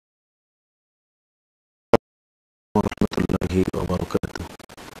وبركاته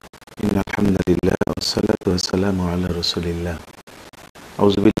إن الحمد لله والصلاة والسلام على رسول الله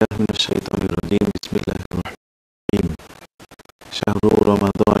أعوذ بالله من الشيطان الرجيم بسم الله الرحمن الرحيم شهر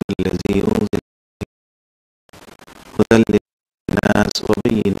رمضان الذي أنزل هدى للناس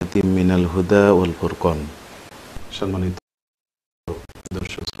وبينة من الهدى والفرقان সম্মানিত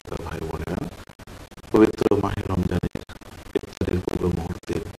দর্শক শ্রোতা ভাই বোনেরা, পবিত্র মাহে রমজানের ইফতারের পূর্ব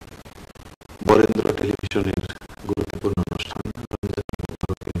মুহূর্তে বরেন্দ্র টেলিভিশনের গুরুত্বপূর্ণ অনুষ্ঠান রমজান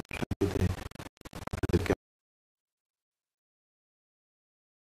মুবারকের শান্তিতে আপনাদেরকে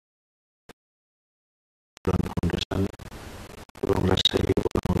ফাউন্ডেশন এবং রাজশাহী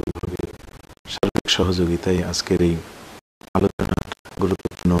বিভাগের সার্বিক সহযোগিতায় আজকের এই আলোচনার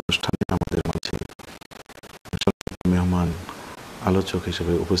গুরুত্বপূর্ণ অনুষ্ঠানে আমাদের মাঝে মেহমান আলোচক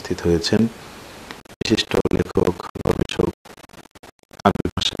হিসেবে উপস্থিত হয়েছেন বিশিষ্ট লেখক, গবেষক, আরবি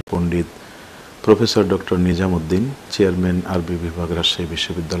ভাষার পণ্ডিত প্রফেসর ডক্টর নিজামউদ্দিন, চেয়ারম্যান আরবি বিভাগ, রাজশাহী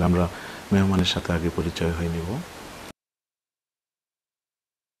বিশ্ববিদ্যালয়। আমরা মেহমানের সাথে আগে পরিচয় হয়ে নিব।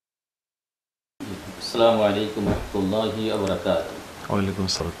 আসসালামু আলাইকুম ওয়া রাহমাতুল্লাহি ওয়া বারাকাতুহু। ওয়ালাইকুম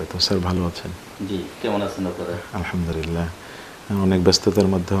আসসালাম। স্যার ভালো আছেন? জি, কেমন আছেন আপনারা? আলহামদুলিল্লাহ। অনেক ব্যস্ততার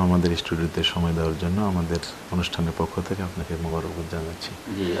মধ্যেও আমাদের স্টুডিওতে সময় দেওয়ার জন্য আমাদের অনুষ্ঠানের পক্ষ থেকে আপনাকে মোবারকবাদ জানাচ্ছি।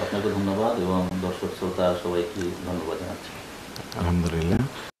 জি, আপনাকে ধন্যবাদ এবং দর্শক শ্রোতা সবাইকে ধন্যবাদ জানাচ্ছি। আলহামদুলিল্লাহ।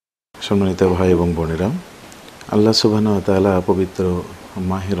 সম্মানিত ভাই এবং বোনেরা, আল্লাহ সুবহানাহু ওয়া তাআলা পবিত্র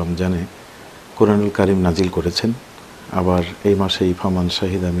মাহে রমজানে কোরআনুল কারীম নাজিল করেছেন। আবার এই মাসে ফামান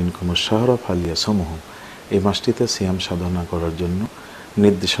শাহিদা মিনকুমুশ শাহরা ফালিয়াসমহু, এই মাসটিতে সিয়াম সাধনা করার জন্য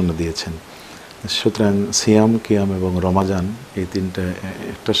নির্দেশনা দিয়েছেন। সুতরাং সিয়াম, কিয়াম এবং রমাজান এই তিনটা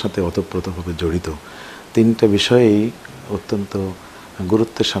একটার সাথে ওতপ্রোতভাবে জড়িত। তিনটা বিষয়েই অত্যন্ত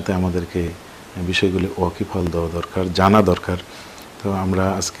গুরুত্বের সাথে আমাদেরকে বিষয়গুলি ওয়াকিফল দেওয়া দরকার, জানা দরকার। তো আমরা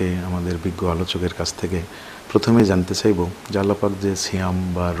আজকে আমাদের বিজ্ঞ আলোচকের কাছ থেকে প্রথমেই জানতে চাইব যে আল্লাহ পাক যে সিয়াম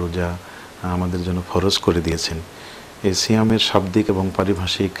বা রোজা আমাদের জন্য ফরজ করে দিয়েছেন, এই সিয়ামের শাব্দিক এবং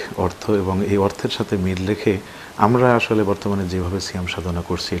পারিভাষিক অর্থ এবং এই অর্থের সাথে মিল রেখে আমরা আসলে বর্তমানে যেভাবে সিয়াম সাধনা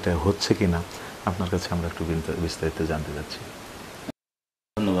করছি এটা হচ্ছে কি না, আপনার কাছে আমরা একটু বিস্তারিত জানতে চাচ্ছি।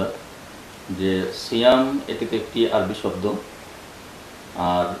 ধন্যবাদ। যে সিয়াম এটি একটি আরবি শব্দ,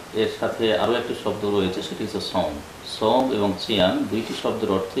 আর এর সাথে আরও একটি শব্দ রয়েছে, সেটি হচ্ছে সওম। সওম এবং সিয়াম দুইটি শব্দের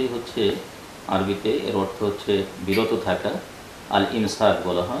অর্থই হচ্ছে আরবিতে, এর অর্থ হচ্ছে বিরত থাকা। আল ইমসাক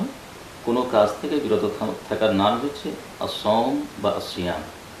বলা হয়, কোনো কাজ থেকে বিরত থাকার নাম হচ্ছে আসওম বা আসিয়াম।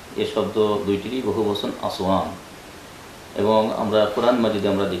 এ শব্দ দুইটিরই বহু বচন আসওয়াম। এবং আমরা কোরআন মাজিদে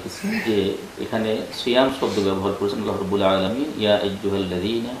আমরা দেখেছি যে এখানে সিয়াম শব্দ ব্যবহার করেছেন আল্লাহ রাব্বুল আলামিন, ইয়া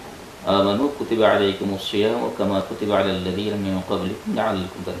আইয়ুহাল্লাযীনা আমানু কুতিবা আলাইকুমুস সিয়ামু কামা কুতিবা আলাল্লাযীনা মিন ক্বাবলিকুম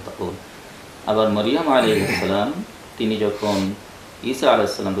লাআল্লাকুম তাত্তাকুন। আবার মরিয়ম আলাইহিস সালাম, তিনি যখন ঈসা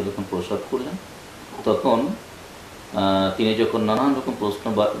আলাইহিস সালামকে যখন প্রসব করলেন, তখন তিনি যখন নানান রকম প্রশ্ন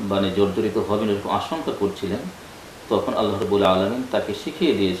মানে জর্জরিত হবেন এরকম আশঙ্কা করছিলেন, তখন আল্লাহ রাব্বুল আলামিন তাকে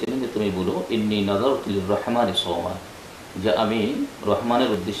শিখিয়ে দিয়েছিলেন যে তুমি বলো ইন্নী নাযারতু লির-রাহমানি সাওমা, যে আমি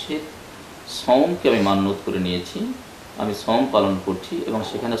রহমানের উদ্দেশ্যে সওমকে আমি মান্যত করে নিয়েছি, আমি সওম পালন করছি। এবং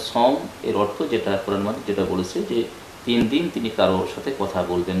সেখানে সওম এর অর্থ যেটা কোরআন মাজিদ যেটা বলেছে যে 3 দিন তিনি কারোর সাথে কথা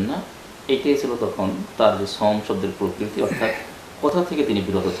বলবেন না, এইটাই ছিল তখন তার যে সওম শব্দের প্রকৃতি, অর্থাৎ কথা থেকে তিনি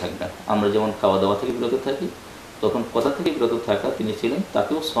বিরত থাকবেন। আমরা যেমন খাওয়া দাওয়া থেকে বিরত থাকি, তখন কথা থেকে বিরত থাকা তিনি ছিলেন,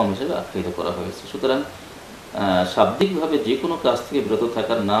 তাকেও সওম হিসেবে আখ্যায়িত করা হয়েছে। সুতরাং শাব্দিকভাবে যে কোনো কাজ থেকে বিরত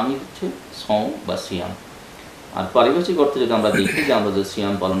থাকার নামই হচ্ছে সওম বা সিয়াম। আর পারিভাষিক অর্থে যদি আমরা দেখি যে আমরা যে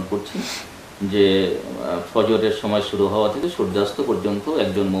সিয়াম পালন করছি, যে ফজরের সময় শুরু হওয়া থেকে সূর্যাস্ত পর্যন্ত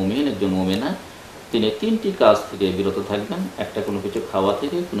একজন মুমিন, একজন মুমিনা তিনি 3টি কাজ থেকে বিরত থাকবেন। একটা কোনো কিছু খাওয়া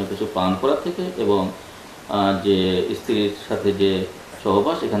থেকে, কোনো কিছু পান করা থেকে, এবং যে স্ত্রীর সাথে যে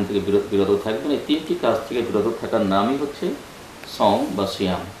সহবাস এখান থেকে বিরত থাকবেন। এই 3টি কাজ থেকে বিরত থাকার নামই হচ্ছে সওম বা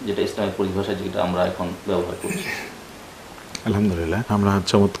সিয়াম, যেটা ইসলামের পরিভাষা যেটা আমরা এখন ব্যবহার করছি। আলহামদুলিল্লাহ, আমরা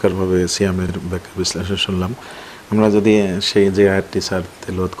চমৎকারভাবে সিয়ামের ব্যাখ্যা বিশ্লেষণ শুনলাম। আমরা যদি সেই যে আয়াতটি স্যার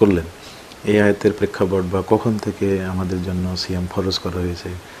তেলাওয়াত করলেন, এই আয়াতের প্রেক্ষাপট বা কখন থেকে আমাদের জন্য সিয়াম ফরজ করা হয়েছে,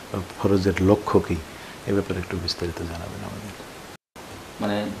 ফরজের লক্ষ্য কী, এ ব্যাপারে একটু বিস্তারিত জানাবেন আমাদের।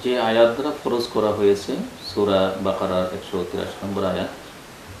 মানে যে আয়াত দ্বারা ফরজ করা হয়েছে, সূরা বাকারার 183 নম্বর আয়াত,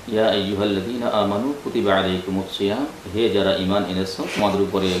 ইয়া আইয়ুহাল্লাযীনা আমানু কুতিবা আলাইকুমুস সিয়াম, হে যারা ঈমান এনেছো তোমাদের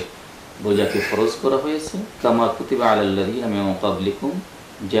উপরে রোজাকে ফরজ করা হয়েছে, কামা কুতিবা আলাল্লাযীনা মিন ক্বাবলিকুম,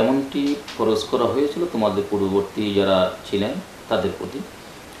 যেমনটি ফরজ করা হয়েছিল তোমাদের পূর্ববর্তী যারা ছিলেন তাদের প্রতি।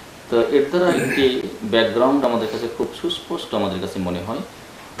 তো এর দ্বারা একটি ব্যাকগ্রাউন্ড আমাদের কাছে খুব সুস্পষ্ট আমাদের কাছে মনে হয়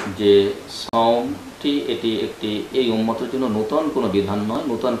যে সওমটি এটি একটি এই উম্মতের জন্য নূতন কোনো বিধান নয়,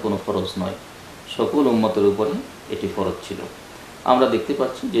 নূতন কোনো ফরজ নয়, সকল উম্মতের উপরে এটি ফরজ ছিল। আমরা দেখতে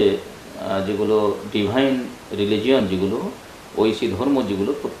পাচ্ছি যে যেগুলো ডিভাইন রিলিজিয়ন, যেগুলো ঐশী ধর্ম,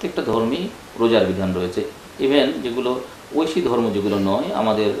 যেগুলো প্রত্যেকটা ধর্মেই রোজার বিধান রয়েছে। ইভেন যেগুলো ঐশী ধর্ম যেগুলো নয়,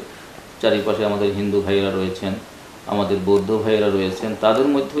 আমাদের চারিপাশে আমাদের হিন্দু ভাইয়েরা রয়েছেন, আমাদের বৌদ্ধ ভাইয়েরা রয়েছেন, তাদের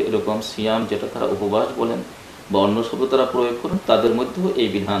মধ্যেও এরকম সিয়াম, যেটা তারা উপবাস বলেন বা অন্য শব্দ তারা প্রয়োগ করেন, তাদের মধ্যেও এই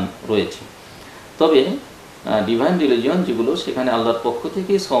বিধান রয়েছে। তবে ডিভাইন রিলিজিয়ন যেগুলো, সেখানে আল্লাহর পক্ষ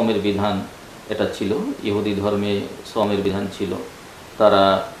থেকেই সওমের বিধান এটা ছিল। ইহুদি ধর্মে সওমের বিধান ছিল, তারা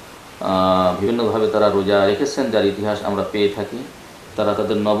বিভিন্নভাবে তারা রোজা রেখেছেন, যার ইতিহাস আমরা পেয়ে থাকি। তারা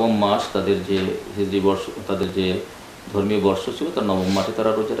তাদের নবম মাস, তাদের যে হিজরি বর্ষ, তাদের যে ধর্মীয় বর্ষ ছিল, তার নবম মাসে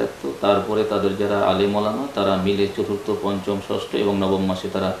তারা রোজা রাখত। তারপরে তাদের যারা আলেম ওলামা, তারা মিলে চতুর্থ, পঞ্চম, ষষ্ঠ এবং নবম মাসে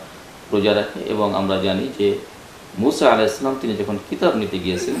তারা রোজা রাখে। এবং আমরা জানি যে মুসা আলাইহিস সালাম তিনি যখন কিতাব নিতে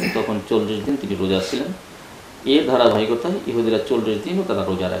গিয়েছিলেন, তখন 40 দিন তিনি রোজা ছিলেন। এর ধারাবাহিকতায় ইহুদিরা 40 দিনও তারা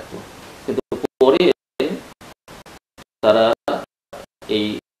রোজা রাখত। কিন্তু পরে তারা এই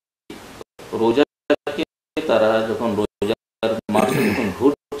রোজাকে, তারা যখন রোজার মাসে যখন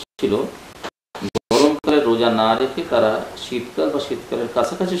ঘুরছিল, গরমকালে রোজা না রেখে তারা শীতকাল বা শীতকালের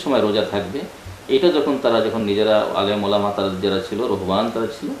কাছাকাছি সময় রোজা থাকবে, এটা যখন নিজেরা আলেম ওলামা তারা যারা ছিল, রহবান তারা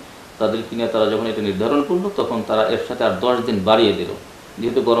ছিল, তাদেরকে নিয়ে তারা যখন এটা নির্ধারণ করলো, তখন তারা এর সাথে আর 10 দিন বাড়িয়ে দিল।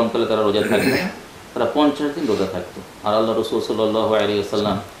 যেহেতু গরমকালে তারা রোজা থাকবে না, তারা 50 দিন রোজা থাকতো। আর আল্লাহ রাসূল সাল্লাল্লাহু আলাইহি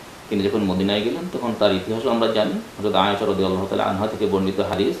ওয়াসাল্লাম তিনি যখন মদিনায় গেলেন, তখন তার ইতিহাসও আমরা জানি। হযরত আয়েশা রাদিয়াল্লাহু তাআলা আনহা থেকে বর্ণিত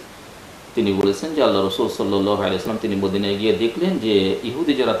হাদিস, তিনি বলেছেন যে আল্লাহ রাসূল সাল্লাল্লাহু আলাইহি ওয়াসাল্লাম তিনি মদিনায় গিয়ে দেখলেন যে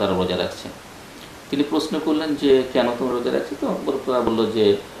ইহুদি যারা তারা রোজা রাখছে। তিনি প্রশ্ন করলেন যে কেন তোমরা রোজা রাখছো? তো তারা বলল যে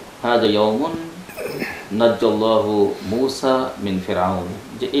হাযা ইয়াউমুন নাজ্জাল্লাহু মূসা মিন ফিরআউন,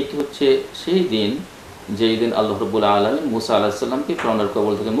 যে এটি হচ্ছে সেই দিন যেই দিন আল্লাহ রাব্বুল আলামিন মূসা আলাইহিস সালামকে ফিরআউনের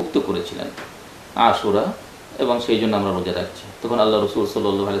কবল থেকে মুক্ত করেছিলেন, আশুরা, এবং সেই জন্য আমরা রোজা রাখছি। তখন আল্লাহ রাসূল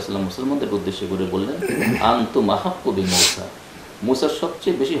সাল্লাল্লাহু আলাইহি ওয়াসাল্লাম মুসলমানদের উদ্দেশ্য করে বললেন, আনতুম আহাক্কু বিমূসা, মূসার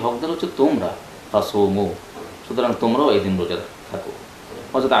সবচেয়ে বেশি হকদার হচ্ছে তোমরা, ফাসুমু, সুতরাং তোমরাও এই দিন রোজা থাকো।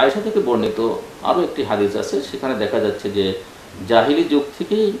 হযরত আয়েশা থেকে বর্ণিত আরও একটি হাদিস আছে, সেখানে দেখা যাচ্ছে যে জাহিলি যুগ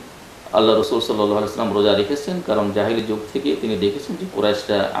থেকেই আল্লাহ রাসূল সাল্লাল্লাহু আলাইহি ওয়াসাল্লাম রোজা রেখেছেন, কারণ জাহিলি যুগ থেকে তিনি দেখেছেন যে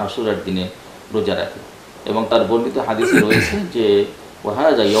কুরাইশরা আশুরার দিনে রোজা রাখে। এবং তার বর্ণিত হাদিসে রয়েছে যে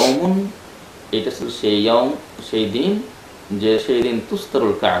ওয়াহাযা ইয়াউমুন, এটা ছিল সেই ইয়াউম, সেই দিন, যে সেই দিন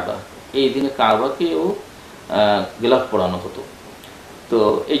তুস্তারুল কাবা, এই দিনে কাবাকেও গিলাফ পড়ানো হতো। তো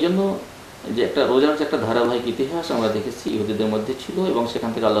এই জন্য যে একটা রোজার যে একটা ধারাবাহিক ইতিহাস আমরা দেখেছি ইহুদিদের মধ্যে ছিল, এবং সেখান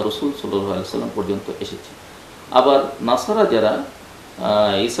থেকে আল্লাহ রাসূল সাল্লাল্লাহু আলাইহি ওয়াসাল্লাম পর্যন্ত এসেছে। আবার নাসারা যারা,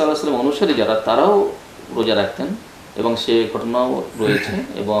 ঈসা আলাইহিস সালাম অনুসারী যারা, তারাও রোজা রাখতেন, এবং সে ঘটনাও রয়েছে।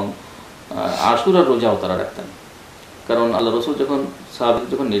 এবং আশুরার রোজাও তারা রাখতেন, কারণ আল্লাহ রাসূল যখন সাহাবীদের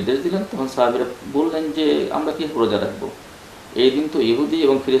যখন নির্দেশ দিলেন, তখন সাহাবীরা বললেন যে আমরা কি রোজা রাখবো, এই দিন তো ইহুদি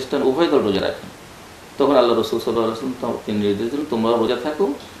এবং খ্রিস্টান উভয় দল রোজা রাখেন। তখন আল্লাহ রাসূল সাল্লাল্লাহু আলাইহি ওয়াসাল্লাম তিনি নির্দেশ দিলেন, তোমরা রোজা থাকো,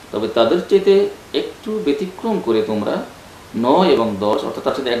 তবে তাদের চেয়ে একটু ব্যতিক্রম করে তোমরা 9 এবং 10, অর্থাৎ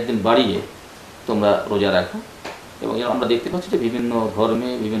তার সাথে একদিন বাড়িয়ে তোমরা রোজা রাখো। এবং আমরা দেখতে পাচ্ছি যে বিভিন্ন ধর্মে,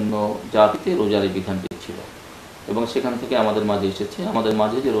 বিভিন্ন জাতিতে রোজার এই বিধানটি ছিল, এবং সেখান থেকে আমাদের মাঝে এসেছে। আমাদের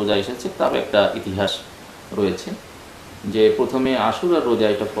মাঝে যে রোজা এসেছে তার একটা ইতিহাস রয়েছে, যে প্রথমে আশুরার রোজা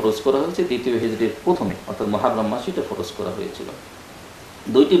এটা ফরজ করা হয়েছে, দ্বিতীয় হিজরির প্রথমে অর্থাৎ মুহররম মাসে এটা ফরজ করা হয়েছিল।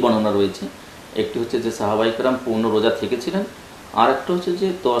 2টি বর্ণনা রয়েছে, একটি হচ্ছে যে সাহাবায়ে কেরাম পূর্ণ রোজা থেকেছিলেন, আর একটা হচ্ছে যে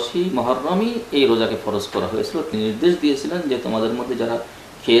 10ই মুহররমই এই রোজাকে ফরজ করা হয়েছিল। তিনি নির্দেশ দিয়েছিলেন যে তোমাদের মধ্যে যারা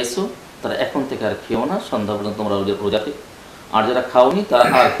খেয়েছো তারা এখন থেকে আর খেও না, সন্ধ্যা পর্যন্ত তোমরা রোজা থেকো, আর যারা খাওনি তারা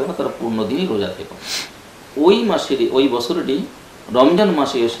আর খেও না, তারা পূর্ণ দিনই রোজা থেকো। ওই মাসেরই, ওই বছরেরই রমজান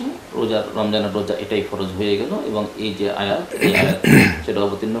মাসে এসে রমজানের রোজা এটাই ফরজ হয়ে গেল, এবং এই যে আয়াত, এই আয়াত সেটা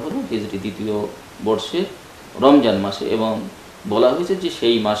অবতীর্ণ হলো হিজরি 2য় বর্ষে রমজান মাসে, এবং বলা হয়েছে যে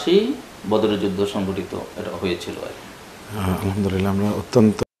সেই মাসেই বদরের যুদ্ধ সংঘটিত এটা হয়েছিল। আলহামদুলিল্লাহ, আমরা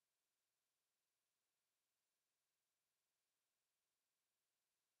অত্যন্ত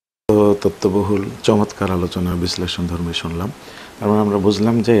তত্ত্ববহুল চমৎকার আলোচনা বিশ্লেষণ ধর্মী শুনলাম। তারপর আমরা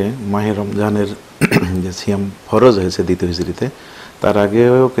বুঝলাম যে মাহে রমজানের যে সিয়াম ফরজ হয়েছে 2য় হিজরিতে, তার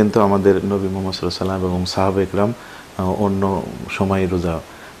আগেও কিন্তু আমাদের নবী মুহাম্মদ সাল্লাল্লাহু আলাইহি ওয়াসাল্লাম এবং সাহাবা একরাম অন্য সময় রোজা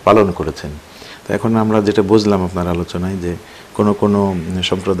পালন করেছেন। তো এখন আমরা যেটা বুঝলাম আপনার আলোচনায়, যে কোনো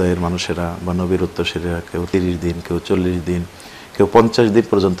সম্প্রদায়ের মানুষেরা বা নবীর উত্তরসূরিরা কেউ 30 দিন, কেউ 40 দিন, কেউ 50 দিন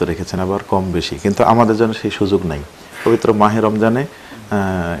পর্যন্ত রেখেছেন, আবার কম বেশি। কিন্তু আমাদের জন্য সেই সুযোগ নাই। পবিত্র মাহে রমজানে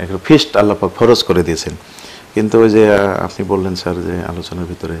একটা ফিস্ট আল্লাহ পাক ফরজ করে দিয়েছেন। কিন্তু ওই যে আপনি বললেন স্যার, যে আলোচনার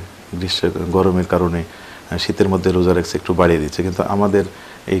ভিতরে গরমের কারণে শীতের মধ্যে রোজা রাখছে একটু বাড়িয়ে দিচ্ছে, কিন্তু আমাদের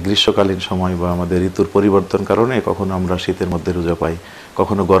এই গ্রীষ্মকালীন সময় বা আমাদের ঋতুর পরিবর্তন কারণে কখনো আমরা শীতের মধ্যে রোজা পাই,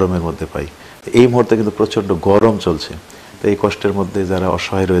 কখনো গরমের মধ্যে পাই। এই মুহূর্তে কিন্তু প্রচণ্ড গরম চলছে, তো এই কষ্টের মধ্যে যারা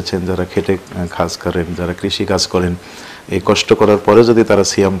অসহায় রয়েছেন, যারা খেটে কাজ করেন, যারা কৃষি কাজ করেন, এই কষ্ট করার পরে যদি তারা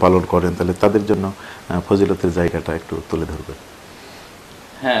সিয়াম পালন করেন তাহলে তাদের জন্য ফজিলতের জায়গাটা একটু তুলে ধরবেন।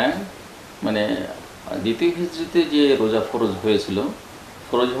 হ্যাঁ, মানে দ্বিতীয় হিজরিতে যে রোজা ফরজ হয়েছিল,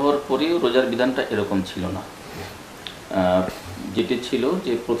 ফরজ হওয়ার পরেও রোজার বিধানটা এরকম ছিল না। যেটি ছিল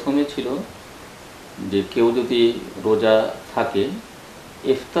যে প্রথমে ছিল যে কেউ যদি রোজা থাকে,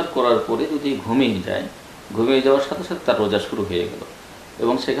 ইফতার করার পরে যদি ঘুমিয়ে যাওয়ার সাথে সাথে তার রোজা শুরু হয়ে গেল,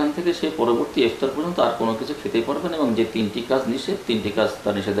 এবং সেখান থেকে সে পরবর্তী ইফতার পর্যন্ত আর কোনো কিছু খেতেই পারবে না, এবং যে 3টি কাজ নিষেধ, 3টি কাজ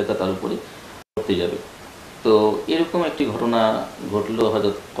তার নিষেধাজ্ঞা তার উপরে করতে যাবে। তো এরকম একটি ঘটনা ঘটলো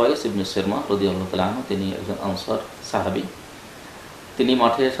হযরত কয়েস ইবনে সিরমা রাদিয়াল্লাহু তাআলা আনহু। তিনি একজন আনসার সাহাবী। তিনি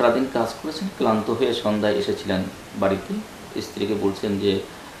মাঠে সারাদিন কাজ করেছেন, ক্লান্ত হয়ে সন্ধ্যায় এসেছিলেন বাড়িতে। স্ত্রীকে বলছেন যে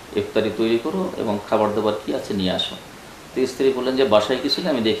ইফতারি তৈরি করো এবং খাবার দাবার কী আছে নিয়ে আসো। তো স্ত্রী বললেন যে বাসায় কিছু নেই,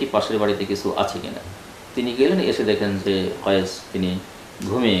 আমি দেখি পাশের বাড়িতে কিছু আছে কিনা। তিনি গেলেন, এসে দেখেন যে কয়েস তিনি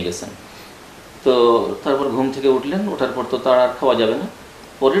ঘুমিয়ে গেছেন। তো তারপর ঘুম থেকে উঠলেন, ওঠার পর তো তার আর খাওয়া যাবে না।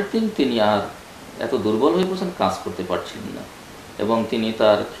 পরের দিন তিনি আর এত দুর্বল হয়ে পড়েছেন, কাজ করতে পারছিলেন না, এবং তিনি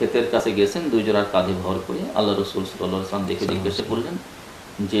তার ক্ষেতের কাছে গেছেন দুইজনার কাঁধে ভর করে। আল্লাহ রসুল সাল্লাল্লাহু আলাইহি ওয়াসাল্লাম দেখে জিজ্ঞাসা করলেন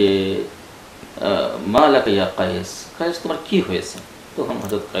যে মা লাকা ইয়া কায়েস, কায়েস তোমার কি হয়েছে? তখন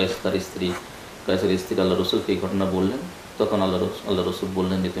হযরত কায়েস তার স্ত্রী, কায়েসের স্ত্রী আল্লাহ রসুলকে এই ঘটনা বললেন। তখন আল্লাহ রসুল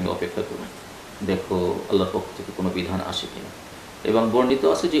বললেন যে তুমি অপেক্ষা করো, দেখো আল্লাহর পক্ষ থেকে কোনো বিধান আসে কিনা। এবং বর্ণিত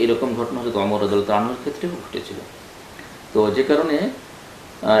আছে যে এরকম ঘটনা হয়তো ওমর রাদিয়াল্লাহু আনহুর ক্ষেত্রেও ঘটেছিল। তো যে কারণে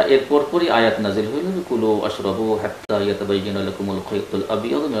এরপর পরই আয়াত নাজিল হইল যে কুলু আশরাবু হাত্তা ইয়াতাবাইয়ানা লাকুমুল খাইতুল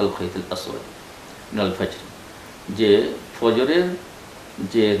আবিয়াদু মিনাল খাইতিল আসওয়াদ মিনাল ফাজর, যে ফজরের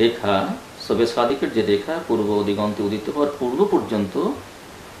যে রেখা, সবে সাদিকের যে রেখা পূর্ব দিগন্তে উদিত হওয়ার পূর্ব পর্যন্ত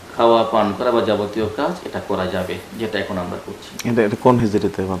খাওয়া পান করা বা যাবতীয় কাজ এটা করা যাবে, যেটা এখন আমরা করছি। এটা কোন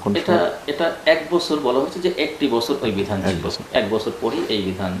হিজরিতে বা কোন? এটা 1 বছর বলা হয়েছে, যে 1টি বছর ওই বিধান ছিল, 1 বছর পরই এই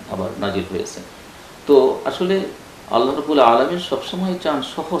বিধান আবার নাজিল হয়েছে। তো আসলে আল্লাহ রাব্বুল আলামিন সবসময় চান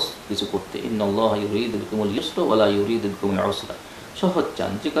সহজ কিছু করতে। ইন্নাল্লাহা ইউরিদু বিকুমুল ইউসরা ওয়া লা ইউরিদু বিকুমুল উসরা, সহজ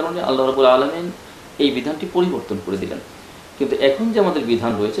চান। যে কারণে আল্লাহ রাব্বুল আলামিন এই বিধানটি পরিবর্তন করে দিলেন। কিন্তু এখন যে আমাদের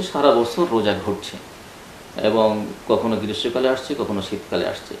বিধান রয়েছে, সারা বছর রোজা ঘটছে, এবং কখনো গ্রীষ্মকালে আসছে, কখনো শীতকালে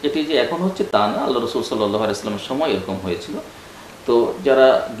আসছে। এটি যে এখন হচ্ছে তা না, আল্লাহ রাসূল সাল্লাল্লাহু আলাইহি ওয়াসাল্লামের সময় এরকম হয়েছিল। তো যারা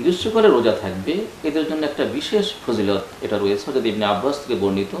গ্রীষ্মকালে রোজা থাকবে এদের জন্য একটা বিশেষ ফজিলত এটা রয়েছে। হযরত ইবনে আব্বাস থেকে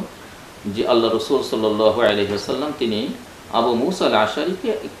বর্ণিত যে আল্লাহ রসুল সাল্লাল্লাহু আলাইহি ওয়াসাল্লাম তিনি আবু মুসা আল আশআরীকে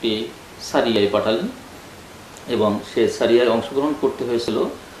একটি সারিয়ায় পাঠালেন, এবং সে সারিয়ায় অংশগ্রহণ করতে হয়েছিল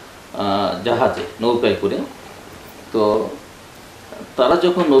জাহাজে, নৌকায় করে। তো তারা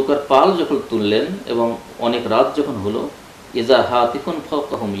যখন নৌকার পাল যখন তুললেন এবং অনেক রাত যখন হলো, ইজা হাতিফুন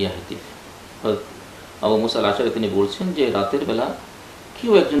ফাওকাহুম ইয়াহতিফ, আবু মুসা আল আশআরী তিনি বলছেন যে রাতের বেলা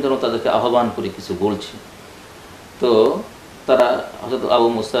কেউ একজন যেন তাদেরকে আহ্বান করে কিছু বলছে। তো তারা হযরত আবু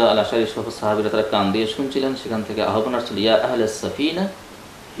মুসা আল আশআরী সহ সাহাবীরা তারা কান দিয়ে শুনছিলেন। সেখান থেকে আহ্বান আসছিল, ইয়া আহলাস সাফিনা,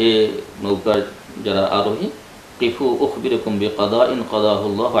 হে নৌকার যারা আরোহী, কিফু উখবিরুকুম বিকাদাইন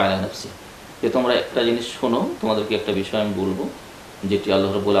কাদাহুল্লাহু আলা নাফসি, যে তোমরা একটা জিনিস শোনো, তোমাদেরকে একটা বিষয় আমি বলবো, যেটি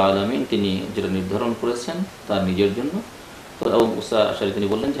আল্লাহ রাব্বুল আলামিন তিনি যেটা নির্ধারণ করেছেন তার নিজের জন্য। তো আবু মুসা আশআরী তিনি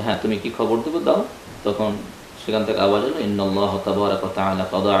বললেন যে হ্যাঁ, তুমি কি খবর দেবে দাও। তখন সেখান থেকে আওয়াজ হলো, ইন্নাল্লাহা তাবারাকা ওয়া তাআলা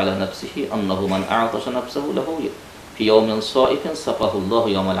কাদা আলা নাফসিহি আন্নাহু মান আ'তাশা নাফসাহু লাহু ফি ইয়াউমিন সাইফিন সাফাহুল্লাহু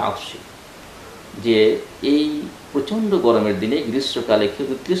ইয়াওমাল আতশি, যে এই প্রচণ্ড গরমের দিনে, গ্রীষ্মকালে কেউ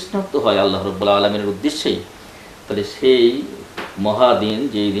তৃষ্ণার্ত হয় আল্লাহ রাব্বুল আলামিনের উদ্দেশ্যেই, তাহলে সেই মহাদিন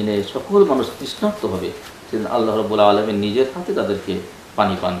যেই দিনে সকল মানুষ তৃষ্ণার্ত হবে, সেদিন আল্লাহ রাব্বুল আলামিন নিজের হাতে তাদেরকে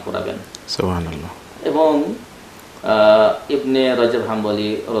পানি পান করাবেন। সুবহানাল্লাহ। এবং ইবনে রাজব হাম্বলি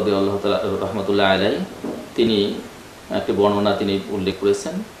রাদিয়াল্লাহু তাআলা রাহমাতুল্লাহ আলাইহি তিনি একটি বর্ণনা তিনি উল্লেখ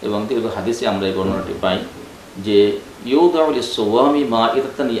করেছেন, এবং দীর্ঘ হাদিসে আমরা এই বর্ণনাটি পাই যে ইউদাউ লিস-সাওয়ামি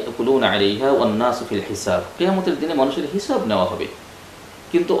মা'iদাতান ইয়াকুলুনা আলাইহা ওয়ান নাসু ফিল হিসাব, কিয়ামতের দিনে মানুষের হিসাব নেওয়া হবে।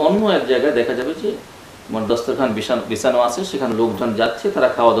 কিন্তু অন্য এক জায়গায় দেখা যাবে যে দস্তরখান বিছানো আছে, সেখানে লোকজন যাচ্ছে, তারা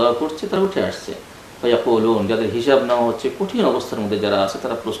খাওয়া দাওয়া করছে, তারা উঠে আসছে। ফায়াকুলুন, যাদের হিসাব নেওয়া হচ্ছে, কঠিন অবস্থার মধ্যে যারা আছে,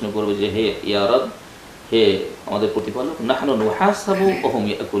 তারা প্রশ্ন করবে যে হে ইয়া রব, হে আমাদের প্রতিপালক, নাহনু নুহাসাবু ওয়া হুম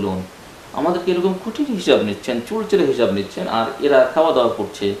ইয়াকুলুন, আমাদেরকে এরকম কঠিন হিসাব নিচ্ছেন, চুলচেলে হিসাব নিচ্ছেন, আর এরা খাওয়া দাওয়া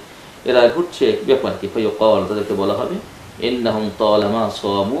করছে, এরা ঘুরছে, ব্যাপার কি? ফায়াকাল, তাদেরকে বলা হবে ইন্নাহুম তালামা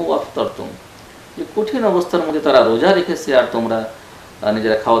সামু ওয়া আফতারতুম, যে কঠিন অবস্থার মধ্যে তারা রোজা রেখেছে আর তোমরা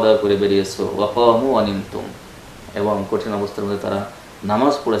নিজেরা খাওয়া দাওয়া করে বেরিয়েছো। ওয়া কামু ওয়া নিমতুম, এবং কঠিন অবস্থার মধ্যে তারা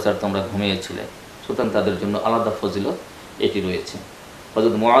নামাজ পড়েছে আর তোমরা ঘুমিয়েছিলে। সুতরাং তাদের জন্য আলাদা ফজিলত এটি রয়েছে।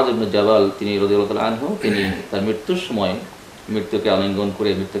 হযরত মুআয ইবনে জাবাল তিনি রাদিয়াল্লাহু তাআলা আনহু তিনি তার মৃত্যুর সময় মৃত্যুকে আলিঙ্গন করে,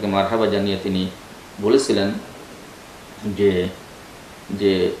 মৃত্যুকে মারহাবা জানিয়ে তিনি বলেছিলেন যে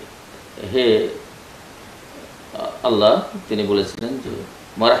যে হে আল্লাহ তিনি বলেছিলেন যে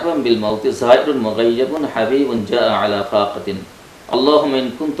মারহাবান বিল মাউতি যায়রুন মুগাইয়াবুন হাবিবুন জা আলা ফাকাতিন আল্লাহুম্মা ইন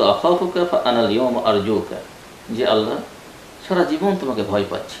কুনতু আখাফুকা ফা আনা আল-ইয়াওমা আরজুকা, যে আল্লাহ সারা জীবন তোমাকে ভয়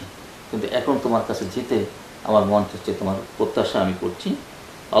পাচ্ছি, কিন্তু এখন তোমার কাছে যেতে আমার মন চাচ্ছে, তোমার প্রত্যাশা আমি করছি।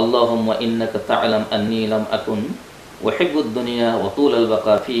 আল্লাহুম্মা ইন্নাকা তা'লাম আন্নী লাম আকুন উহিব্বুদ দুনিয়া ওয়া তুলাল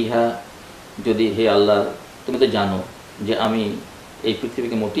বাকা ফিহা, যদি হে আল্লাহ তুমি তো জানো যে আমি এই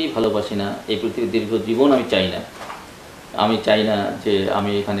পৃথিবীকে মোটেই ভালোবাসি না, এই পৃথিবীর দীর্ঘ জীবন আমি চাই না। আমি চাই না যে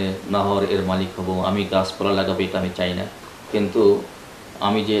আমি এখানে নহর এর মালিক হব, আমি গাছপালা লাগাবো, এটা আমি চাই না। কিন্তু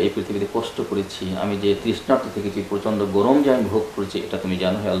আমি যে এই পৃথিবীতে কষ্ট করেছি, আমি যে তৃষ্ণার্ত থেকেছি, প্রচণ্ড গরম যে আমি ভোগ করেছি, এটা তুমি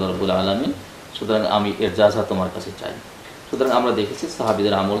জানো হে আল্লাহ রাব্বুল আলামিন, সুতরাং আমি এর যাজা তোমার কাছে চাই। সুতরাং আমরা দেখেছি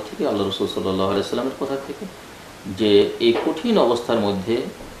সাহাবীদের আমল থেকে, আল্লাহ রাসূল সাল্লাল্লাহু আলাইহি সাল্লামের কথা থেকে, যে এই কঠিন অবস্থার মধ্যে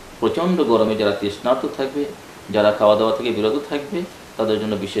প্রচণ্ড গরমে যারা তৃষ্ণার্ত থাকবে, যারা খাওয়া দাওয়া থেকে বিরত থাকবে, তাদের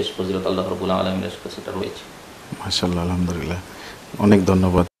জন্য বিশেষ ফজিলত আল্লাহ রাব্বুল আলামিনের কাছে সেটা রয়েছে। মাশাআল্লাহ, আলহামদুলিল্লাহ, অনেক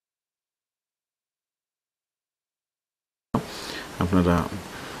ধন্যবাদ। আপনারা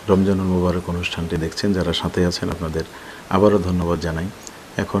রমজানুল মুবারক অনুষ্ঠানটি দেখছেন, যারা সাথে আছেন আপনাদের আবারও ধন্যবাদ জানাই।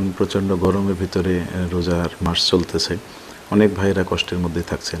 এখন প্রচণ্ড গরমের ভিতরে রোজার মাস চলতেছে, অনেক ভাইরা কষ্টের মধ্যে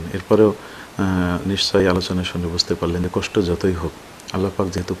থাকছেন। এরপরেও নিশ্চয়ই আলোচনা শুনে বুঝতে পারলেন যে কষ্ট যতই হোক, আল্লাহ পাক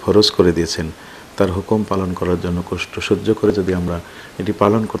যেহেতু ফরজ করে দিয়েছেন, তার হুকুম পালন করার জন্য কষ্ট সহ্য করে যদি আমরা এটি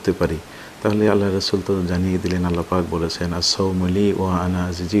পালন করতে পারি, তাহলে আল্লাহ রাসূল তো জানিয়ে দিলেন, আল্লাহ পাক বলেছেন আস-সাওমু লি ওয়া আনা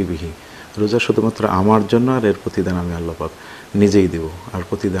আজজি বিহি, রোজা শুধুমাত্র আমার জন্য, আর এর প্রতিদান আমি আল্লাহ পাক নিজেই দেব। আর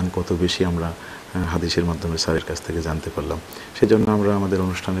প্রতিদান কত বেশি আমরা হাদিসের মাধ্যমে স্যারের কাছ থেকে জানতে পারলাম। সেজন্য আমরা আমাদের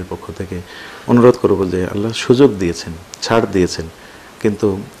অনুষ্ঠানের পক্ষ থেকে অনুরোধ করব যে আল্লাহ সুযোগ দিয়েছেন, ছাড় দিয়েছেন, কিন্তু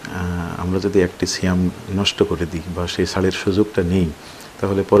আমরা যদি একটি সিয়াম নষ্ট করে দিই বা সেই ছাড়ের সুযোগটা নিই,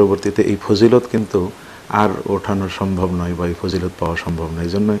 তাহলে পরবর্তীতে এই ফজিলত কিন্তু আর ওঠানো সম্ভব নয় বা এই ফজিলত পাওয়া সম্ভব নয়।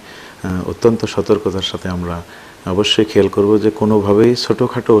 এই জন্যই অত্যন্ত সতর্কতার সাথে আমরা অবশ্যই খেয়াল করব যে কোনোভাবেই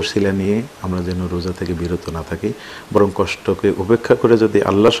ছোটোখাটো ওসিলা নিয়ে আমরা যেন রোজা থেকে বিরত না থাকি, বরং কষ্টকে উপেক্ষা করে যদি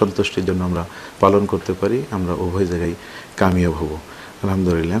আল্লাহ সন্তুষ্টির জন্য আমরা পালন করতে পারি, আমরা উভয় জায়গায় কামিয়াব হব।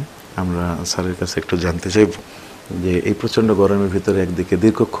 আলহামদুলিল্লাহ। আমরা স্যারের কাছে একটু জানতে চাইব যে এই প্রচণ্ড গরমের ভিতরে একদিকে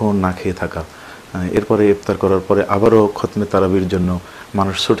দীর্ঘক্ষণ না খেয়ে থাকা, এরপরে ইফতার করার পরে আবারও খতমে তারাবির জন্য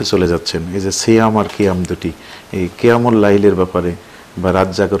মানুষ ছুটে চলে যাচ্ছেন, এই যে সিয়াম আর কিয়াম দুটি, এই কিয়ামুল লাইলের ব্যাপারে বা রাত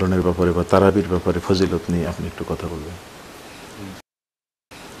জাগরণের ব্যাপারে বা তারাবির ব্যাপারে ফজিলত নিয়ে আপনি একটু কথা বলবেন।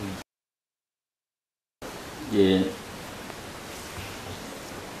 যে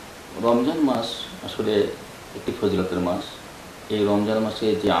রমজান মাস আসলে একটি ফজিলতের মাস। এই রমজান মাসে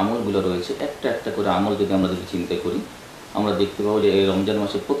যে আমলগুলো রয়েছে, একটা একটা করে আমল যদি আমরা চিন্তা করি, আমরা দেখতে পাবো যে এই রমজান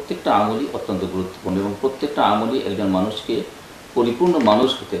মাসে প্রত্যেকটা আমলই অত্যন্ত গুরুত্বপূর্ণ, এবং প্রত্যেকটা আমলই একজন মানুষকে পরিপূর্ণ মানুষ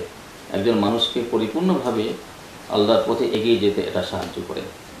হতে, একজন মানুষকে পরিপূর্ণভাবে আল্লাহর পথে এগিয়ে যেতে এটা সাহায্য করে।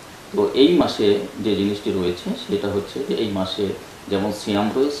 তো এই মাসে যে জিনিসটি রয়েছে সেটা হচ্ছে যে এই মাসে যেমন সিয়াম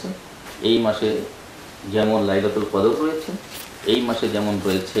রয়েছে, এই মাসে যেমন লাইলাতুল কদর রয়েছে, এই মাসে যেমন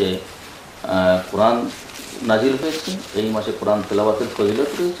রয়েছে কোরআন নাজিল হয়েছে, এই মাসে কোরআন তেলাওয়াতের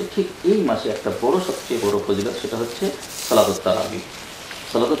ফজিলত রয়েছে, ঠিক এই মাসে একটা বড়, সবচেয়ে বড় ফজিলত, সেটা হচ্ছে সালাতুত তারাবি।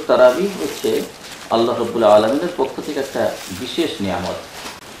 সালাতুত তারাবি হচ্ছে আল্লাহ রাব্বুল আলামিনের পক্ষ থেকে একটা বিশেষ নিয়ামত,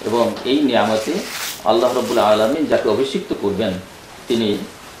 এবং এই নিয়ামতে আল্লাহ রাব্বুল আলামিন যাকে অভিষিক্ত করবেন তিনি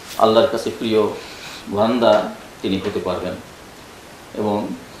আল্লাহর কাছে প্রিয় বান্দা তিনি হতে পারবেন। এবং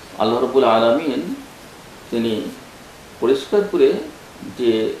আল্লাহ রাব্বুল আলামিন তিনি পরিষ্কার করে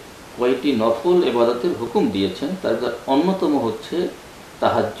যে কয়টি নফল ইবাদতের হুকুম দিয়েছেন, তার অন্যতম হচ্ছে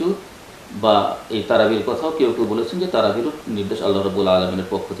তাহাজ্জুদ, বা এই তারাবির কথাও কেউ কেউ বলেছেন যে তারাবির নির্দেশ আল্লাহ রাব্বুল আলামিনের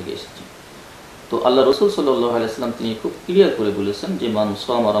পক্ষ থেকে এসেছে। তো আল্লাহ রাসূল সাল্লাল্লাহু আলাইহি ওয়াসাল্লাম তিনি খুব ক্লিয়ার করে বলেছেন যে মান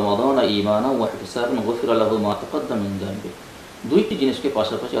সামা রমাদানা ঈমানান ওয়া ইহতিসাবান গুফিরা লাহু মা তাকাদ্দামা মিন যামবি। দুইটি জিনিসকে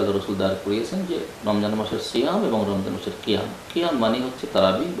পাশাপাশি আল্লাহ রাসূল দাঁড় করিয়েছেন, যে রমজান মাসের সিয়াম এবং রমজান মাসের কিয়াম। কিয়াম মানে হচ্ছে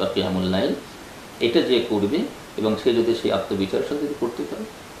তারাবি বা কিয়ামুল লাইল, এটা যে করবে এবং সে যদি সেই আত্মবিচারের সাথে যদি করতে পারে,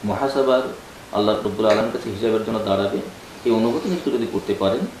 মুহাসাবার আল্লাহ রাব্বুল আলামিনের কাছে হিসাবের জন্য দাঁড়াবে, এই অনুভূতি নিয়ে যদি করতে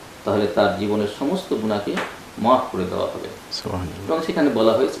পারেন, তাহলে তার জীবনের সমস্ত গুনাহকে মাফ করে দেওয়া হবে। এবং সেখানে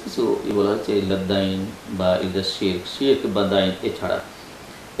বলা হয়েছে কিছু বলা হয়েছে ইল্লাদাইন বা ইল্লা শিরক বা দাইন এছাড়া।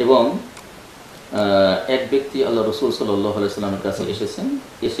 এবং এক ব্যক্তি আল্লাহ রাসূল সাল্লাল্লাহু আলাইহি ওয়াসাল্লামের কাছে এসেছেন,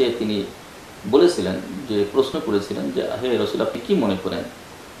 এসে তিনি বলেছিলেন, যে প্রশ্ন করেছিলেন যে হে রাসূল, আপনি কি মনে করেন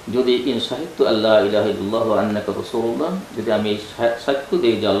যদি ইন শাহিদতু আল্লা ইলাহা ইল্লাল্লাহ ওয়া আন্নাকা রাসূলুল্লাহ, যদি আমি সাক্ষ্য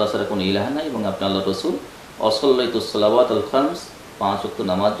দিই যে আল্লাহ ছাড়া কোনো ইলাহ নাই এবং আপনি আল্লাহর রাসূল, অসাল্লাইতুস সালাওয়াতুল খামস, 5 ওয়াক্ত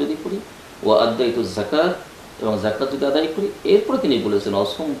নামাজ যদি পড়ি, ওয়া আদাইতুজ যাকাত, এবং যাকাত যদি আদায় করি, এরপরে তিনি বলেছেন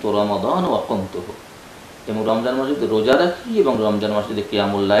অসুমতু রমাদান ওয়া কুনতুহু, এবং রমজান মাসে যদি রোজা রাখি এবং রমজান মাসে যদি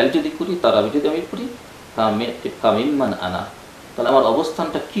কিয়ামুল লাইল যদি করি, তারাবি যদি আমি পড়ি, কামিম্মান আনা, তাহলে আমার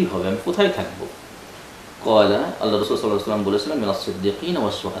অবস্থানটা কি হবে, আমি কোথায় থাকবো। কয়লা আল্লাহ রাসূল সাল্লাল্লাহু আলাইহি ওয়াসাল্লাম বলেছিলেন মিনাস সিদ্দিকিন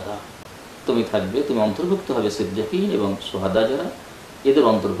ওয়াস শুহাদা, তুমি থাকবে, তুমি অন্তর্ভুক্ত হবে সিদ্দিকিন এবং শুহাদা যারা, এদের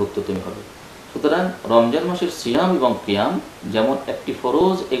অন্তর্ভুক্ত তুমি হবে। সুতরাং রমজান মাসের সিয়াম এবং কিয়াম যেমন একটি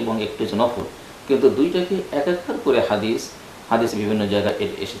ফরজ এবং একটি হচ্ছে নফল, কিন্তু দুইটাকে এক একবার করে হাদিস বিভিন্ন জায়গায়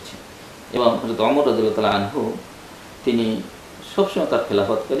এসেছে। এবং হযরত ওমর রাদিয়াল্লাহু তাআলা আনহু তিনি সবসময় তার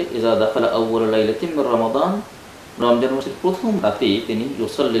খেলাফতকালে ইজা দাখালা আউয়ালু লাইলাতিন মিন রমাদান, রমজান মাসের প্রথম রাতেই তিনি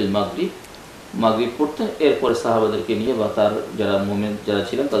ইউসাল্লিল মাগরিব পড়তেন। এরপরে সাহাবাদেরকে নিয়ে বা তার যারা মুমিন যারা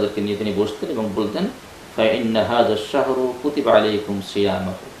ছিলেন তাদেরকে নিয়ে তিনি বসতেন এবং বলতেন ফাইন্না হাযাশ শাহরু কুতিবা আলাইকুম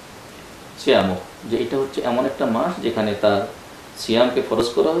সিয়ামুহু, যে এটা হচ্ছে এমন একটা মাস যেখানে তার সিয়ামকে ফরজ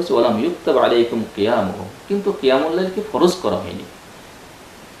করা হয়েছে, ওয়ালাম ইউকতাব আলাইকুম কিয়ামুহু, কিন্তু কিয়ামুল লাইলকে ফরজ করা হয়নি।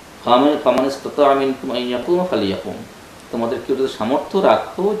 ফামান ইসতাতা মিনকুম আন ইয়াকুমা ফালিয়াকুম, তোমাদের কেউ যদি সামর্থ্য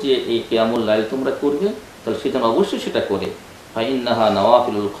রাখো যে এই কিয়ামুল লাইল তোমরা করবে, তাহলে সেটা অবশ্যই সেটা করে। ফাইন্নাহা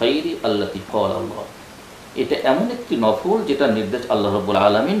নওয়াফিলুল খাইরি আল্লাতী ক্বালা আল্লাহ, এটা এমন একটি নফল যেটা নির্দেশ আল্লাহ রাব্বুল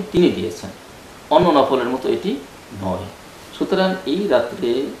আলামিন তিনি দিয়েছেন, অন্য নফলের মতো এটি নয়। সুতরাং এই রাত্রে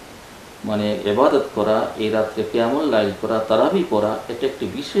মানে ইবাদত করা, এই রাত্রে কিয়ামুল লাইল করা, তারাবি পড়া, এটা একটি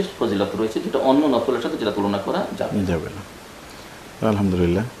বিশেষ ফজিলত রয়েছে যেটা অন্য নফলের সাথে যেটা তুলনা করা যাবে না।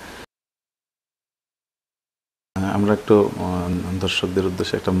 আলহামদুলিল্লাহ। আমরা একটু দর্শকদের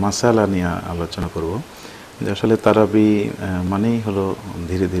উদ্দেশ্যে একটা মাসালা নিয়ে আলোচনা করব যে আসলে তারাবি মানেই হলো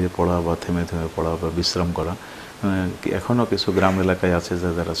ধীরে ধীরে পড়া বা থেমে থেমে পড়া বা বিশ্রাম করা। এখনও কিছু গ্রাম এলাকায় আছে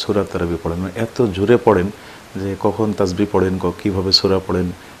যারা সূরা তারাবি পড়েন, এত জোরে পড়েন যে কখন তাসবিহ পড়েন, কীভাবে সূরা পড়েন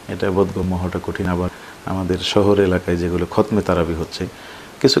এটা বোধগম্য হওয়াটা কঠিন। আবার আমাদের শহর এলাকায় যেগুলো খতমে তারাবি হচ্ছে,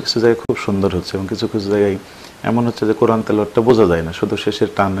 কিছু কিছু জায়গায় খুব সুন্দর হচ্ছে এবং কিছু কিছু জায়গায় এমন হচ্ছে যে কোরআন তেলাওয়াতটা বোঝা যায় না, শুধু শেষের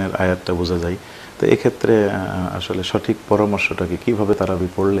টানের আয়াতটা বোঝা যায়। তো এক্ষেত্রে আসলে সঠিক পরামর্শটাকে কীভাবে তারাবি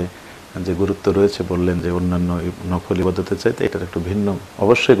পড়লে যে গুরুত্ব রয়েছে, বললেন যে অন্যান্য নফল ইবাদতের চাইতে এটার একটু ভিন্ন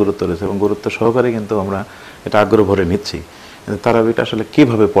অবশ্যই গুরুত্ব রয়েছে এবং গুরুত্ব সহকারে কিন্তু আমরা এটা আগ্রহ ভরে নিচ্ছি। তারাবিটা আসলে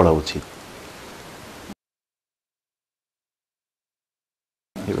কিভাবে পড়া উচিত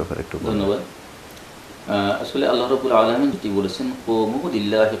এই ব্যাপারে একটু ধন্যবাদ। আসলে আল্লাহ রাব্বুল আলামিন যেটি বলেছেন কুমু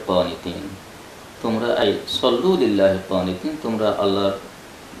লিল্লাহি কানিতিন, তোমরা সল্লু লিল্লাহি কানিতিন, তোমরা আল্লাহর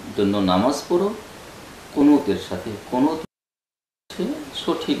জন্য নামাজ পড়ো কুনুতের সাথে। কুনুত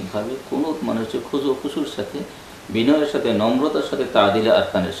সঠিকভাবে কুনুত মানে হচ্ছে খুশুর সাথে, বিনয়ের সাথে, নম্রতার সাথে, তাদিলা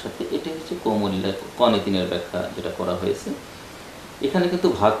আরকানের সাথে। এটা হচ্ছে কুমু লিল্লাহি কানিতিনের ব্যাখ্যা যেটা করা হয়েছে। এখানে কিন্তু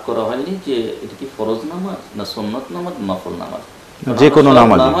ভাগ করা হয়নি যে এটা কি ফরজ নামাজ না সুন্নত নামাজ, নফল নামাজ, যে কোনো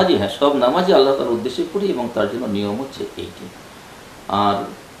নামাজই। হ্যাঁ, সব নামাজই আল্লাহ তাআলার উদ্দেশ্যে পড়ি এবং তার জন্য নিয়ম হচ্ছে এইটি। আর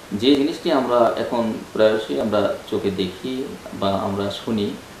যে জিনিসটি আমরা এখন প্রায়শই আমরা চোখে দেখি বা আমরা শুনি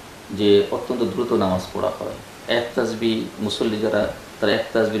যে অত্যন্ত দ্রুত নামাজ পড়া হয়, এক তাসবিহ মুসল্লি যারা তারা এক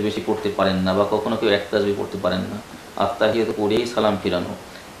তাসবির বেশি পড়তে পারেন না বা কখনো কেউ এক তাসবিহ পড়তে পারেন না, আত্তাহিয়াত পড়েই সালাম ফিরানো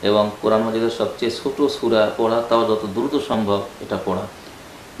এবং কোরআন মাজিদের সবচেয়ে ছোট সূরা পড়া, তাও যত দ্রুত সম্ভব এটা পড়া।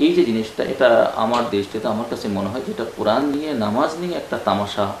 এই যে জিনিসটা, এটা আমার দৃষ্টিতে আমার কাছে মনে হয় যে এটা কোরআন নিয়ে নামাজ নিয়ে একটা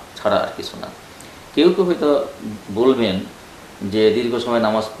তামাশা ছাড়া আর কিছু না। কেউ কেউ হয়তো বলবেন যে দীর্ঘ সময়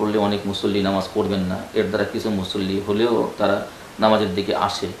নামাজ পড়লে অনেক মুসল্লি নামাজ পড়বেন না, এর দ্বারা কিছু মুসল্লি হলেও তারা নামাজের দিকে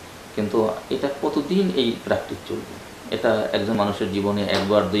আসে, কিন্তু এটা কতদিন এই প্র্যাকটিস চলবে? এটা একজন মানুষের জীবনে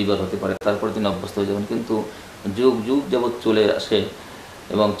একবার দুইবার হতে পারে, তারপরে তিনি অভ্যস্ত হয়ে যাবেন, কিন্তু যুগ যুগ যাবৎ চলে আসে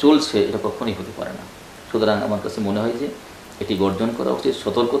এবং চলছে, এটা কখনই হতে পারে না। সুতরাং আমার কাছে মনে হয় যে এটি বর্জন করা উচিত,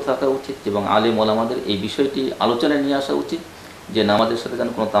 সতর্ক থাকা উচিত এবং আলেম ওলামাদের এই বিষয়টি আলোচনায় নিয়ে আসা উচিত যে নামাজের সাথে যেন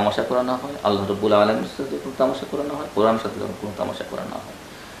কোনো তামাশা করা না হয়, আল্লাহ রাব্বুল আলামিনের সাথে কোনো তামাশা করা না হয়, কোরআনের সাথে যেন কোনো তামাশা করা না হয়।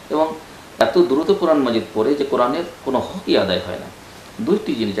 এবং এত দ্রুত কোরআন মাজিদ পড়ে যে কোরআনের কোনো হকই আদায় হয় না।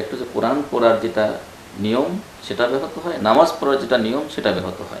 দুইটি জিনিস, একটা হচ্ছে কোরআন পড়ার যেটা নিয়ম সেটা ব্যাহত হয়, নামাজ পড়ার যেটা নিয়ম সেটা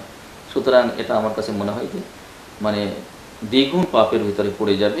ব্যাহত হয়। সুতরাং এটা আমার কাছে মনে হয় যে মানে দ্বিগুণ পাপের ভিতরে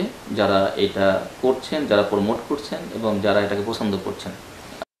পড়ে যাবে যারা এটা করছেন, যারা প্রমোট করছেন এবং যারা এটাকে পছন্দ করছেন।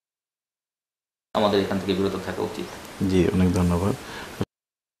 আমাদের এখান থেকে বিরত থাকা উচিত। জি, অনেক ধন্যবাদ।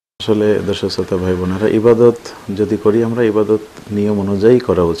 আসলে দর্শক শ্রোতা ভাই বোনেরা, ইবাদত যদি করি আমরা ইবাদত নিয়ম অনুযায়ী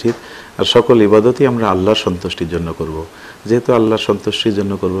করা উচিত, আর সকল ইবাদতই আমরা আল্লাহর সন্তুষ্টির জন্য করব। যেহেতু আল্লাহর সন্তুষ্টির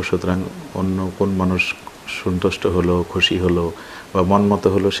জন্য করব, সুতরাং অন্য কোন মানুষ সন্তুষ্ট হলো, খুশি হলো বা মন মতো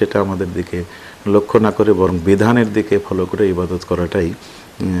হলো সেটা আমাদের দিকে লক্ষ্য না করে বরং বিধানের দিকে ফলো করে ইবাদত করাটাই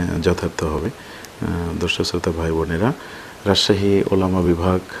যথার্থ হবে। দর্শক শ্রোতা ভাই বোনেরা, রাজশাহী ওলামা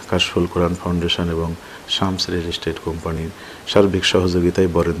বিভাগ, কাশফুল কোরআন ফাউন্ডেশন এবং শামস রিয়েল এস্টেট কোম্পানির সার্বিক সহযোগিতায়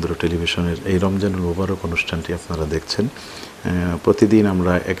বরেন্দ্র টেলিভিশনের এই রমজানুল মুবারক অনুষ্ঠানটি আপনারা দেখছেন। প্রতিদিন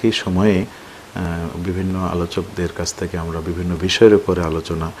আমরা একই সময়ে বিভিন্ন আলোচকদের কাছ থেকে আমরা বিভিন্ন বিষয়ের উপরে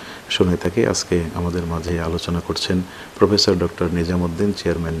আলোচনা শুনে থাকি। আজকে আমাদের মাঝে আলোচনা করছেন প্রফেসর ডক্টর নিজামুদ্দিন,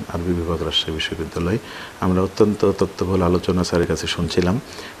 চেয়ারম্যান আরবি বিভাগ রাজশাহী বিশ্ববিদ্যালয়। আমরা অত্যন্ত তথ্যবহুল আলোচনা স্যারের কাছে শুনছিলাম।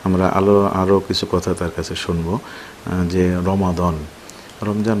 আমরা আরও কিছু কথা তার কাছে শুনব যে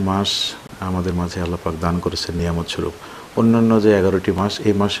রমজান মাস আমাদের মাঝে আল্লাহ পাক দান করেছেন নিয়ামত স্বরূপ। অন্যান্য যে 11টি মাস,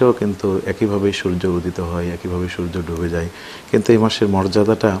 এই মাসেও কিন্তু একইভাবেই সূর্য উদিত হয়, একইভাবে সূর্য ডুবে যায়, কিন্তু এই মাসের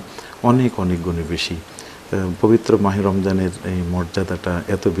মর্যাদাটা অনেক অনেক গুণে বেশি। পবিত্র মাহে রমজানের এই মর্যাদাটা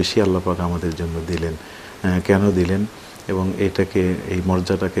এত বেশি আল্লাহ পাক আমাদের জন্য দিলেন, কেন দিলেন এবং এই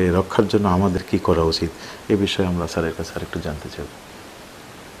মর্যাদাকে রক্ষার জন্য আমাদের কি করা উচিত, এই বিষয়ে আমরা স্যারের কাছে আরেকটু জানতে চাই।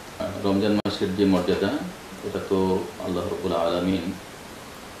 রমজান মাসের যে মর্যাদা, এটা তো আল্লাহ রাব্বুল আলামিন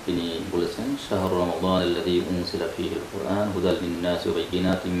তিনি বলেছেন, শাহরু রমাদান আল্লাযী উনজিলা ফীহিল কুরআন হুদাল লিন-নাসি ওয়া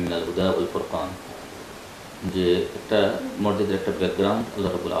বাইয়িনাতিন মিনাল হুদা ওয়াল ফুরকান, যে একটা মর্যাদার একটা ব্যাকগ্রাউন্ড আল্লাহ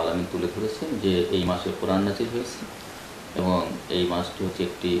রাব্বুল আলামিন তুলে ধরেছেন যে এই মাসে কোরআন নাজিল হয়েছে এবং এই মাসটি হচ্ছে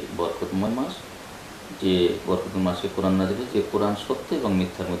একটি বরকতময় মাস। যে বরকতময় মাসে কোরআন নাজিল হয়েছে, যে কোরআন সত্য এবং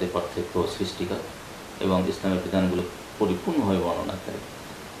মিথ্যার মধ্যে পার্থক্য সৃষ্টিকার এবং ইসলামের বিধানগুলো পরিপূর্ণভাবে বর্ণনা করে।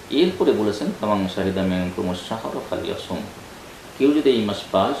 এরপরে বলেছেন ফামান শাহিদা মিনকুমুশ শাহরা ফালিয়াসুম, কেউ যদি এই মাস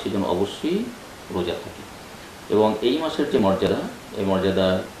পায় সেজন্য অবশ্যই রোজা থাকে। এবং এই মাসের যে মর্যাদা, এই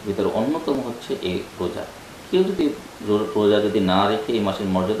মর্যাদার ভিতরে অন্যতম হচ্ছে এই রোজা। কেউ যদি রোজা যদি না রেখে এই মাসের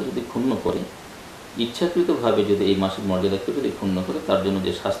মর্যাদা যদি ক্ষুণ্ণ করে, ইচ্ছাকৃতভাবে যদি এই মাসের মর্যাদাকে যদি ক্ষুণ্ণ করে, তার জন্য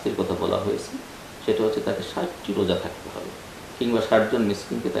যে শাস্তির কথা বলা হয়েছে সেটা হচ্ছে তাকে 60টি রোজা থাকতে হবে, কিংবা 60 জন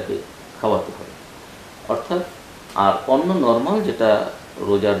মিসকিনকে তাকে খাওয়াতে হবে। অর্থাৎ আর অন্য নর্মাল যেটা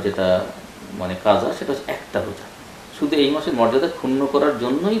রোজার যেটা মানে কাজা, সেটা হচ্ছে একটা রোজা। শুধু এই মাসের মর্যাদা ক্ষুণ্ণ করার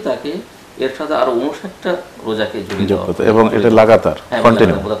জন্যই তাকে এর সাথে আরো 59টা রোজাকে জড়িয়ে দেওয়া, এবং এটা লাগাতার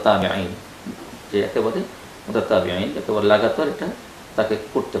মুতাতাবিঈন, যে একেবারে লাগাতার এটা তাকে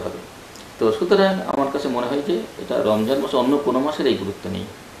করতে হবে। তো সুতরাং আমার কাছে মনে হয় যে এটা রমজান মাসে অন্য কোনো মাসের এই গুরুত্ব নেই,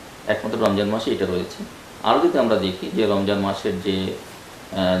 একমাত্র রমজান মাসে এটা রয়েছে। আরও যদি আমরা দেখি যে রমজান মাসের যে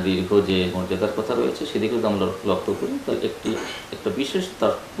দীর্ঘ যে মর্যাদার কথা রয়েছে, সেদিকে যদি আমরা লক্ষ্য করি, তাহলে একটা বিশেষ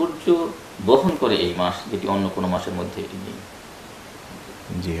তাৎপর্য বহন করে এই মাস, যেটি অন্য কোনো মাসের মধ্যে নেই।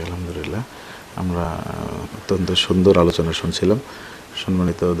 জি, আলহামদুলিল্লাহ। আমরা অত্যন্ত সুন্দর আলোচনা শুনছিলাম।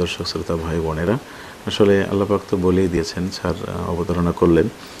 সম্মানিত দর্শক শ্রোতা ভাই বোনেরা, আসলে আল্লাহ পাক তো বলেই দিয়েছেন, স্যার অবতারণা করলেন,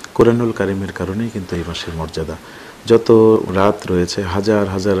 কোরআনুল কারিমের কারণেই কিন্তু এই মাসের মর্যাদা। যত রাত রয়েছে, হাজার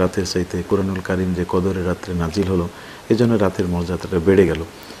হাজার রাতের চাইতে কোরআনুল কারিম যে কদরের রাত্রে নাজিল হলো, এই জন্য রাতের মর্যাদাটা বেড়ে গেল।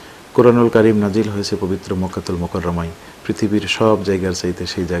 কোরআনুল কারিম নাজিল হয়েছে পবিত্র মক্কাতুল মুকাররমায়, পৃথিবীর সব জায়গার চাইতে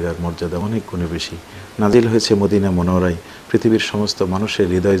সেই জায়গার মর্যাদা অনেক গুণে বেশি। নাজিল হয়েছে মদিনা মুনাওয়ারায়, পৃথিবীর সমস্ত মানুষের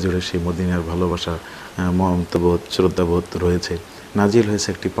হৃদয় জুড়ে সেই মদিনার ভালোবাসা, মমতাবোধ, শ্রদ্ধাবোধ রয়েছে। নাজিল হয়েছে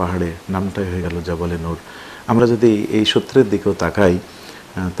একটি পাহাড়ে, নামটাই হয়ে গেল জাবালে নূর। আমরা যদি এই সূত্রের দিকেও তাকাই,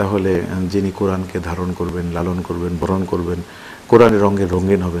 তাহলে যিনি কোরআনকে ধারণ করবেন, লালন করবেন, বরণ করবেন, কোরআনের রঙে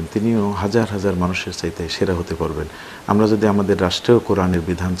রঙিন হবেন, তিনিও হাজার হাজার মানুষের চাইতে সেরা হতে পারবেন। আমরা যদি আমাদের রাষ্ট্রেও কোরআনের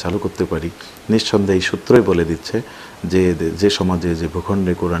বিধান চালু করতে পারি, নিঃসন্দেহে এই সূত্রই বলে দিচ্ছে যে সমাজে যে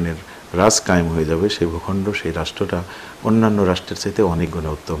ভূখণ্ডে কোরআনের রাজ কায়েম হয়ে যাবে, সেই ভূখণ্ড, সেই রাষ্ট্রটা অন্যান্য রাষ্ট্রের চাইতে অনেক গুণে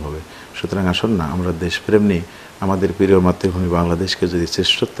উত্তম হবে। সুতরাং আসুন না, আমরা দেশপ্রেম নিয়ে আমাদের প্রিয় মাতৃভূমি বাংলাদেশকে যদি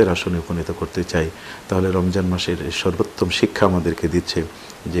শ্রেষ্ঠত্বের আসনে উপনীত করতে চাই, তাহলে রমজান মাসের সর্বোত্তম শিক্ষা আমাদেরকে দিচ্ছে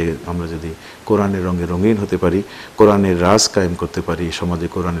যে আমরা যদি কোরআনের রঙে রঙিন হতে পারি, কোরআনের রাজ কায়েম করতে পারি, সমাজে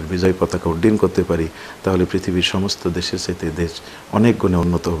কোরআনের বিজয় পতাকা উড্ডীন করতে পারি, তাহলে পৃথিবীর সমস্ত দেশের চাইতে দেশ অনেক গুণে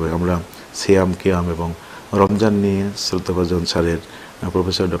উন্নত হবে। আমরা সিয়াম, কিয়াম এবং রমজান নিয়ে শ্রদ্ধাভাজন স্যারের,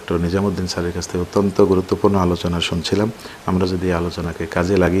 প্রফেসর ডক্টর নিজামুদ্দিন স্যারের কাছ থেকে অত্যন্ত গুরুত্বপূর্ণ আলোচনা শুনছিলাম। আমরা যদি এই আলোচনাকে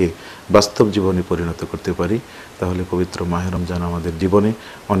কাজে লাগিয়ে বাস্তব জীবনে পরিণত করতে পারি, তাহলে পবিত্র মাহে রমজান আমাদের জীবনে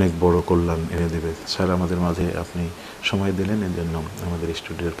অনেক বড় কল্যাণ এনে দেবে। স্যার, আমাদের মাঝে আপনি সময় দিলেন, এর জন্য আমাদের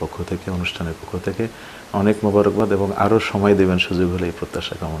স্টুডিওর পক্ষ থেকে, অনুষ্ঠানের পক্ষ থেকে অনেক মোবারকবাদ, এবং আরও সময় দেবেন সুযোগ হলে এই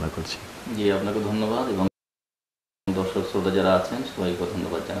প্রত্যাশা কামনা করছি। জি, আপনাকে ধন্যবাদ এবং দর্শক শ্রোতা যারা আছেন সবাইকে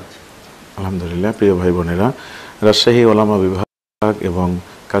ধন্যবাদ জানাচ্ছি। আলহামদুলিল্লাহ। প্রিয় ভাই বোনেরা, রাজশাহী ওলামা বিভাগ এবং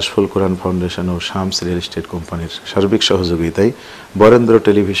কাশফুল কোরআন ফাউন্ডেশন ও শামস রিয়েল এস্টেট কোম্পানির সার্বিক সহযোগিতায় বরেন্দ্র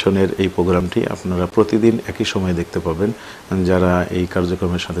টেলিভিশনের এই প্রোগ্রামটি আপনারা প্রতিদিন একই সময় দেখতে পাবেন। যারা এই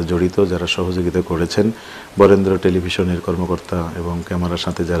কার্যক্রমের সাথে জড়িত, যারা সহযোগিতা করেছেন, বরেন্দ্র টেলিভিশনের কর্মকর্তা এবং ক্যামেরার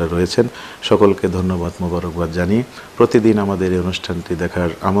সাথে যারা রয়েছেন, সকলকে ধন্যবাদ, মোবারকবাদ জানিয়ে প্রতিদিন আমাদের এই অনুষ্ঠানটি দেখার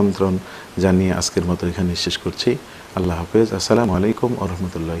আমন্ত্রণ জানিয়ে আজকের মতো এখানে শেষ করছি। আল্লাহ হাফেজ। আসসালামু আলাইকুম ওয়া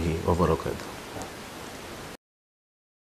রাহমাতুল্লাহি ওয়া বারাকাতুহু।